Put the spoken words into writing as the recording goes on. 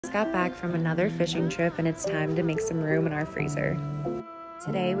Just got back from another fishing trip and it's time to make some room in our freezer.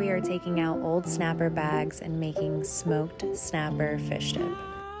 Today we are taking out old snapper bags and making smoked snapper fish dip.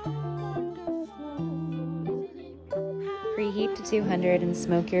 Preheat to 200 and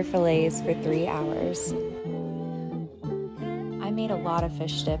smoke your fillets for 3 hours. I made a lot of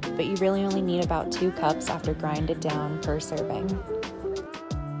fish dip, but you really only need about 2 cups after grinded down per serving.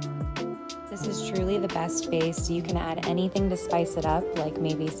 This is truly the best base. You can add anything to spice it up, like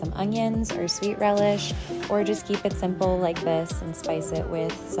maybe some onions or sweet relish, or just keep it simple like this and spice it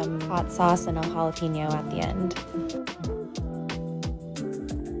with some hot sauce and a jalapeno at the end.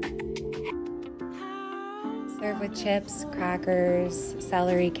 Serve with chips, crackers,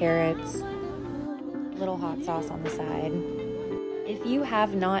 celery, carrots, a little hot sauce on the side. If you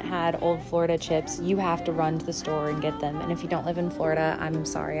have not had Old Florida chips, you have to run to the store and get them. And if you don't live in Florida, I'm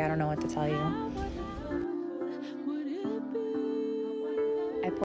sorry, I don't know what to tell you.